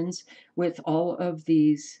longer friends with all of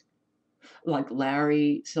these, like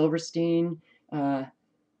Larry Silverstein, uh,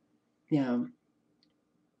 you know,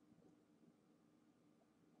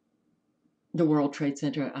 the World Trade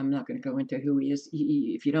Center? I'm not going to go into who he is.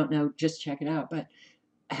 If you don't know, just check it out. But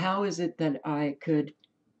how is it that I could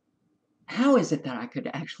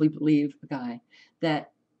actually believe a guy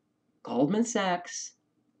that Goldman Sachs,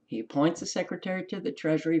 he appoints a secretary to the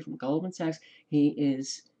Treasury from Goldman Sachs, he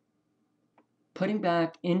is putting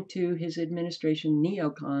back into his administration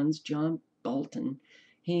neocons, John Bolton.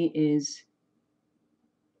 He's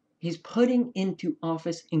putting into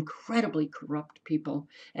office incredibly corrupt people,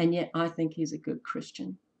 and yet I think he's a good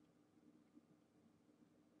Christian.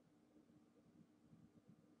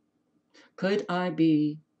 Could I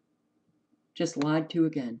be just lied to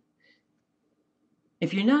again?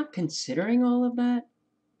 If you're not considering all of that,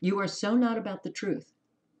 you are so not about the truth.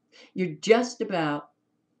 You're just about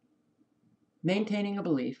maintaining a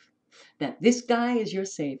belief that this guy is your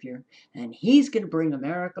savior and he's going to bring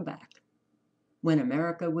America back when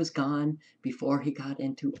America was gone before he got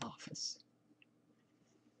into office.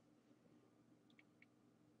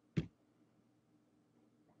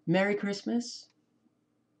 Merry Christmas.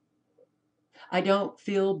 I don't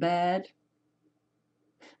feel bad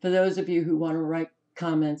for those of you who want to write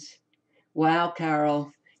comments. Wow,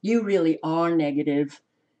 Carol, you really are negative.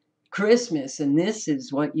 Christmas, and this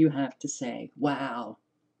is what you have to say. Wow.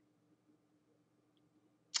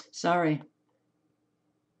 Sorry.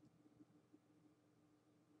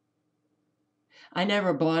 I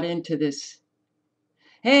never bought into this.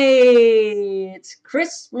 Hey, it's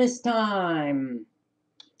Christmas time.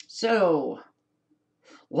 So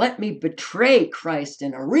let me betray Christ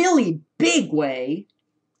in a really big way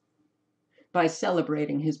by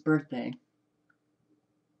celebrating his birthday.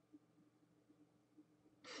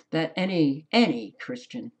 That any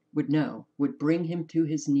Christian would know would bring him to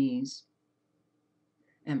his knees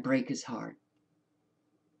and break his heart.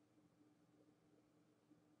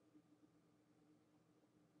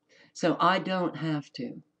 So I don't have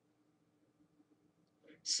to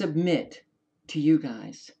submit to you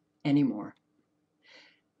guys anymore.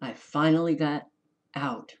 I finally got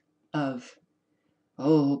out of,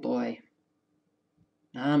 oh boy,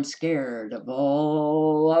 I'm scared of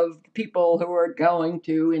all of the people who are going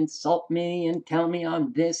to insult me and tell me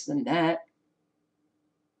I'm this and that.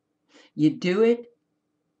 You do it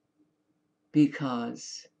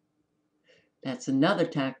because that's another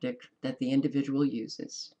tactic that the individual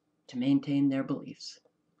uses to maintain their beliefs,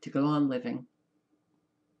 to go on living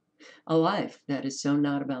a life that is so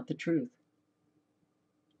not about the truth,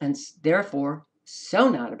 and therefore so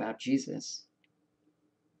not about Jesus.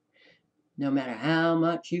 No matter how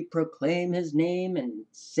much you proclaim his name and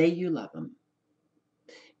say you love him,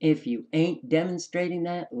 if you ain't demonstrating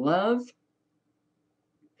that love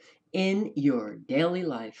in your daily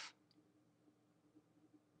life,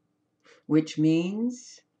 which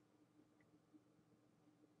means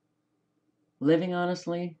living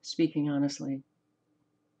honestly, speaking honestly,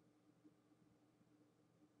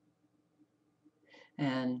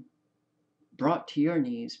 and brought to your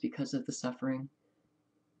knees because of the suffering,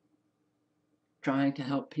 trying to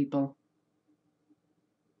help people,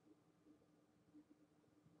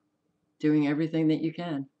 doing everything that you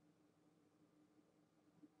can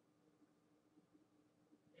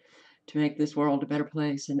to make this world a better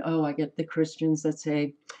place. And oh, I get the Christians that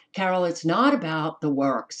say, Carol, it's not about the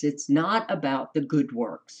works. It's not about the good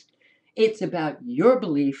works. It's about your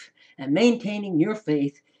belief and maintaining your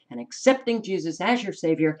faith and accepting Jesus as your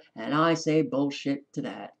Savior. And I say bullshit to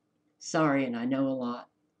that. Sorry, and I know a lot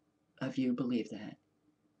of you believe that.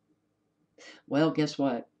 Well, guess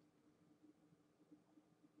what?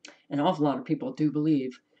 An awful lot of people do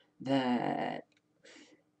believe that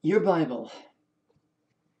your Bible,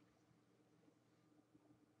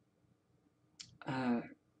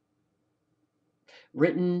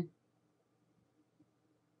 written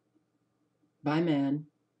by man,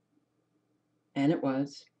 and it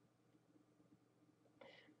was,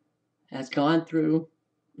 has gone through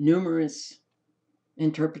numerous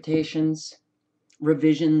interpretations,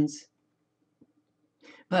 revisions.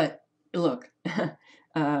 But look,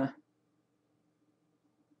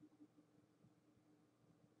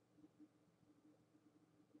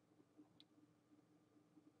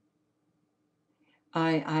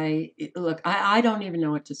 I don't even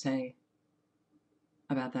know what to say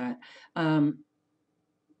about that.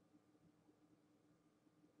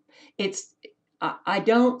 It's I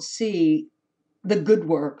don't see the good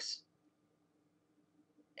works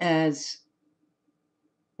as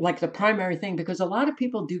like the primary thing, because a lot of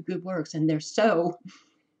people do good works and they're so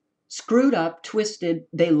screwed up, twisted,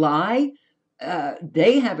 they lie,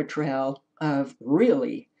 they have a trail of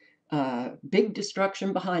really big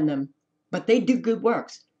destruction behind them, but they do good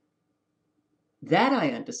works. That I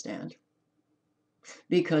understand,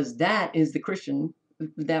 because that is the Christian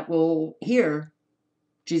that will hear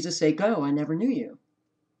Jesus say, "Go, I never knew you,"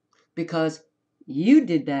 because you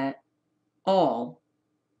did that all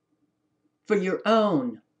for your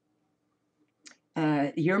own.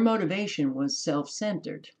 Your motivation was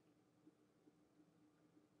self-centered.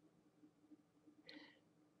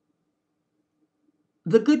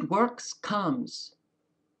 The good works comes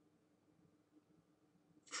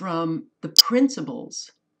from the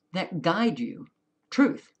principles that guide you.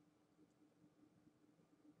 Truth.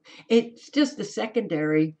 It's just a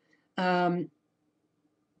secondary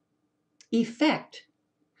effect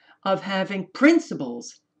of having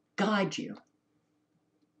principles guide you.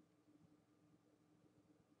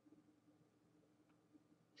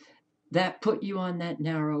 That put you on that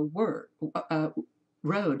narrow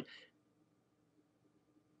road.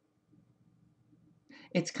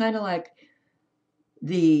 It's kind of like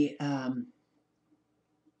the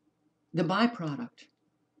byproduct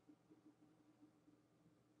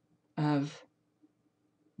of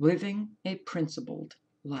living a principled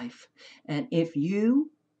life. And if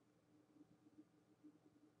you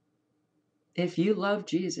love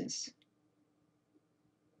Jesus,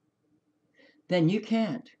 then you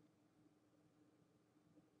can't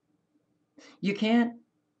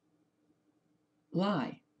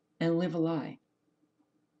lie and live a lie.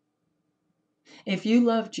 If you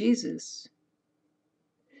love Jesus,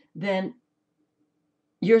 then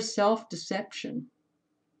your self-deception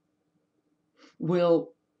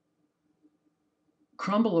will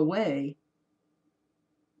crumble away,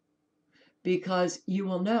 because you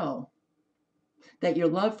will know that your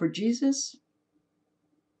love for Jesus,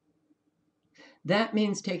 that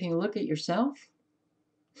means taking a look at yourself,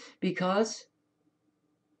 because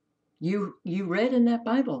you read in that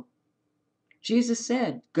Bible, Jesus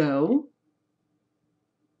said, "Go,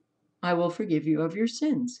 I will forgive you of your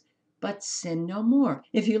sins, but sin no more."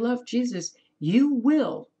 If you love Jesus, you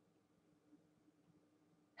will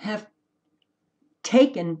have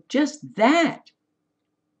taken just that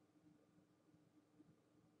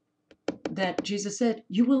Jesus said.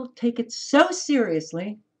 You will take it so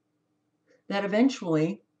seriously that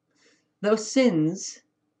eventually those sins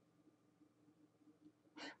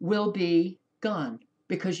will be gone,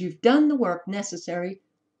 because you've done the work necessary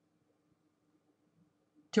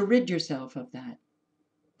to rid yourself of that.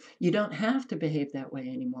 You don't have to behave that way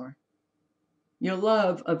anymore. Your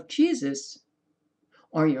love of Jesus,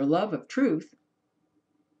 or your love of truth,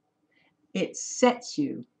 it sets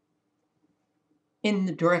you in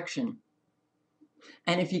the direction.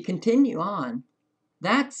 And if you continue on,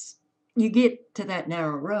 you get to that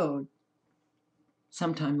narrow road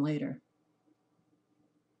sometime later.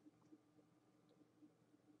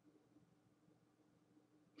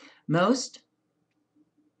 Most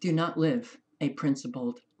do not live a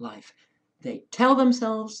principled life. They tell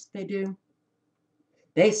themselves they do.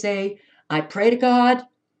 They say, "I pray to God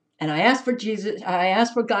And I ask for Jesus, I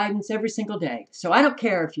ask for guidance every single day. So I don't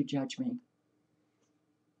care if you judge me.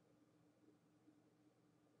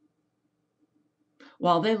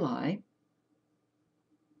 While they lie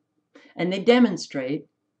and they demonstrate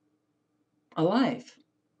a life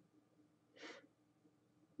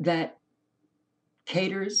that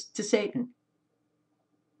caters to Satan.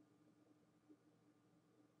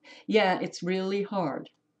 Yeah, it's really hard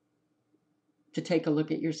to take a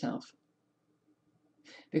look at yourself.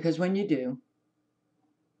 Because when you do,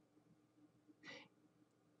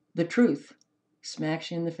 the truth smacks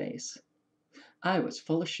you in the face. I was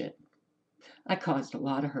full of shit. I caused a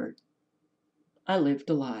lot of hurt. I lived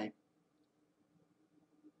a lie.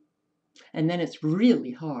 And then it's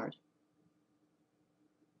really hard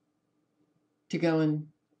to go in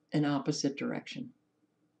an opposite direction.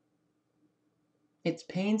 It's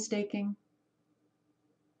painstaking.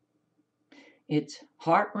 It's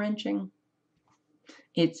heart-wrenching.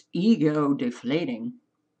 It's ego deflating.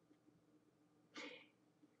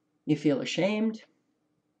 You feel ashamed.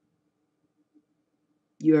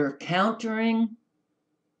 You're countering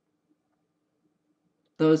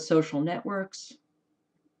those social networks.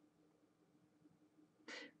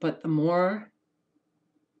 But the more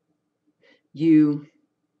you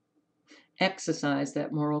exercise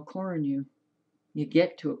that moral core in you, you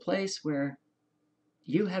get to a place where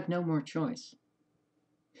you have no more choice.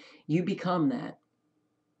 You become that.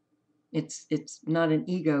 It's not an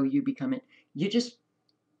ego, you become it. You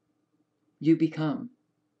become.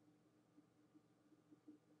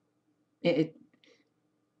 It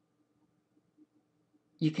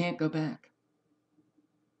you can't go back.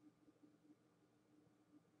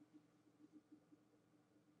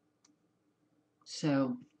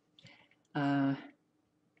 So,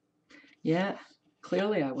 yeah,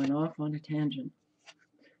 clearly I went off on a tangent,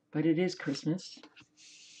 but it is Christmas.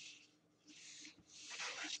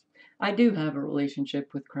 I do have a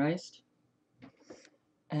relationship with Christ,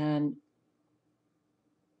 and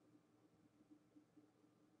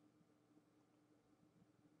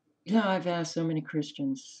I've asked so many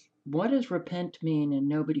Christians, what does repent mean? And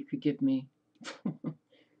nobody could give me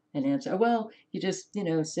an answer. Well, you just,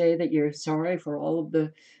 say that you're sorry for all of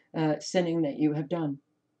the sinning that you have done.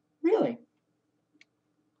 Really?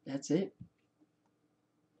 That's it?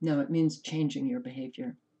 No, it means changing your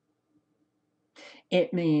behavior.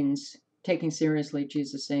 It means taking seriously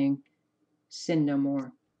Jesus saying, sin no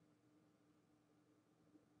more.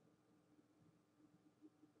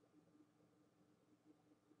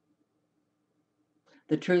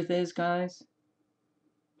 The truth is, guys,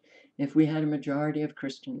 if we had a majority of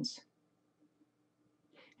Christians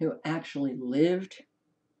who actually lived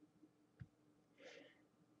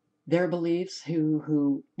their beliefs,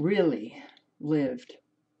 who really lived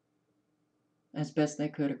as best they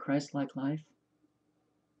could a Christ-like life,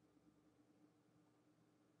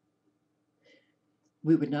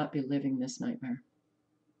 we would not be living this nightmare.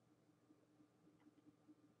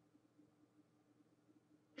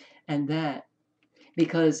 And that,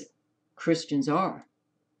 because Christians are,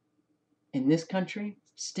 in this country,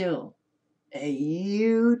 still a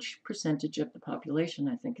huge percentage of the population.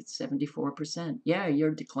 I think it's 74%. Yeah,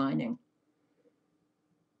 you're declining.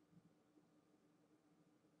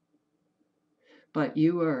 But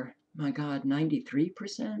you are, my God,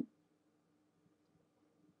 93%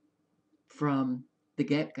 from the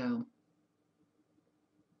get-go.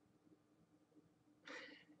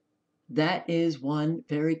 That is one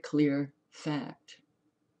very clear fact.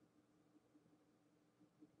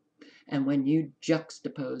 And when you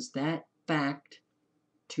juxtapose that fact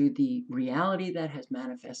to the reality that has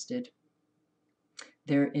manifested,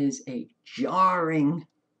 there is a jarring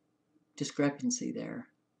discrepancy there.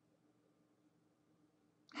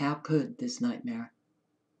 How could this nightmare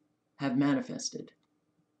have manifested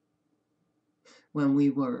when we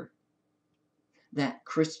were that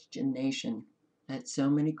Christian nation that so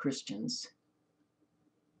many Christians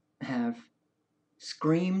have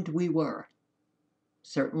screamed we were,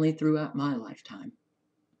 certainly throughout my lifetime?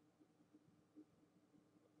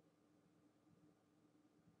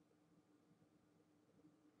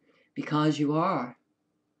 Because you are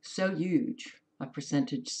so huge a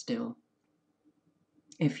percentage still,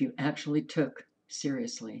 if you actually took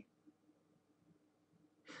seriously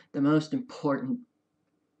the most important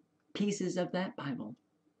pieces of that Bible.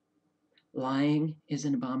 Lying is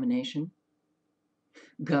an abomination.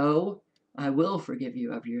 Go, I will forgive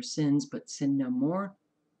you of your sins, but sin no more.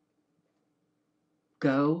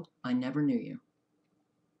 Go, I never knew you.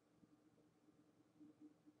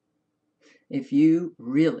 If you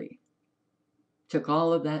really took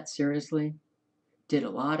all of that seriously, did a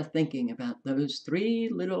lot of thinking about those 3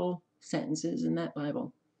 little sentences in that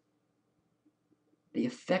Bible, the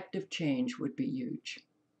effect of change would be huge.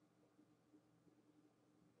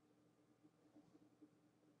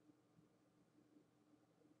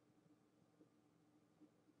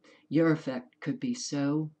 Your effect could be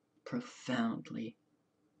so profoundly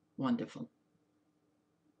wonderful.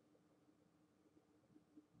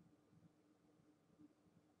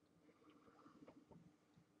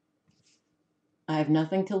 I have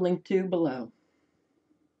nothing to link to below.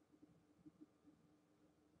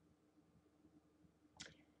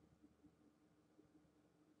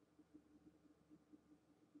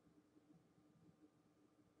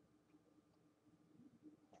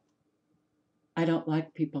 I don't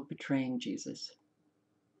like people betraying Jesus.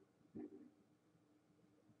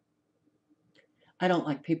 I don't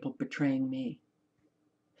like people betraying me.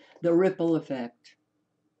 The ripple effect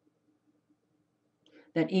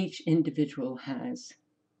that each individual has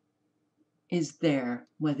is there,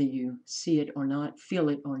 whether you see it or not, feel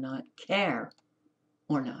it or not, care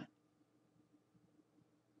or not.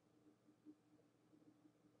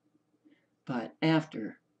 But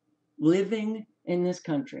after living in this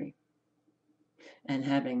country and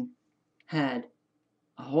having had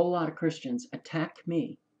a whole lot of Christians attack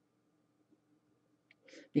me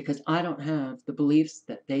because I don't have the beliefs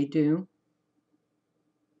that they do,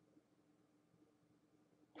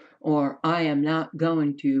 or I am not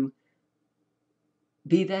going to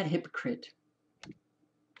be that hypocrite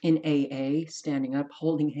in AA, standing up,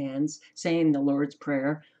 holding hands, saying the Lord's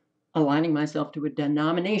Prayer, aligning myself to a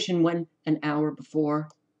denomination when an hour before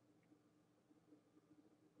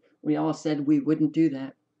we all said we wouldn't do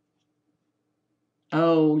that.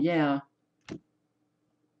 Oh, yeah.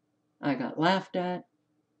 I got laughed at.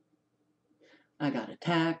 I got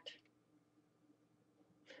attacked.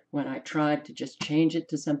 When I tried to just change it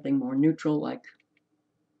to something more neutral, like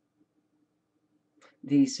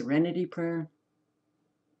the Serenity Prayer.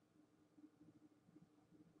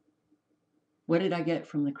 What did I get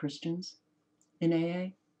from the Christians in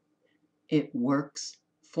AA? It works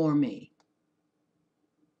for me.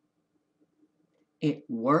 It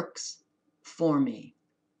works for me.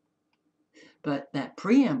 But that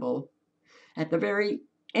preamble, at the very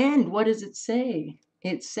end, what does it say?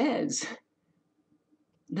 It says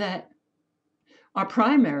that our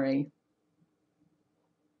primary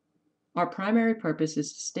purpose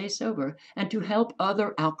is to stay sober and to help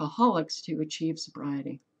other alcoholics to achieve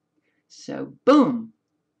sobriety. So, boom,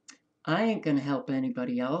 I ain't going to help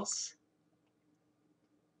anybody else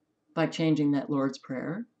by changing that Lord's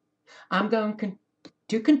Prayer. I'm going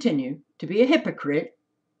to continue to be a hypocrite,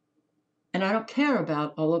 and I don't care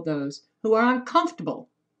about all of those who are uncomfortable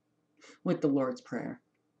with the Lord's Prayer.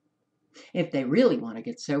 If they really want to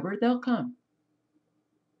get sober, they'll come.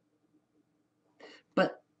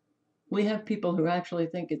 But we have people who actually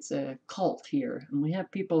think it's a cult here, and we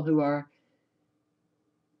have people who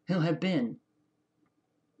have been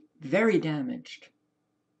very damaged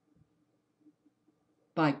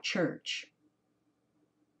by church.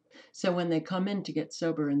 So when they come in to get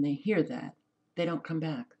sober and they hear that, they don't come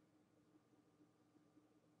back.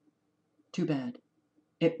 Too bad.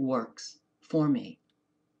 It works for me.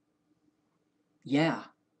 Yeah,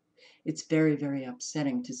 it's very, very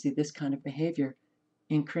upsetting to see this kind of behavior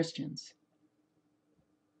in Christians.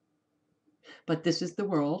 But this is the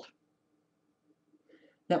world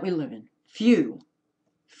that we live in. Few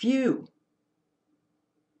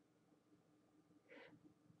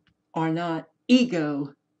are not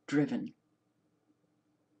ego-driven.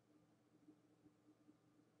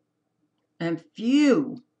 And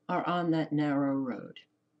few are on that narrow road.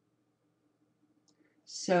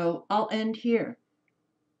 So I'll end here.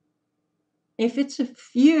 If it's a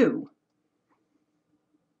few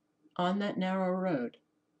on that narrow road,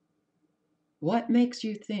 what makes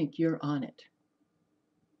you think you're on it?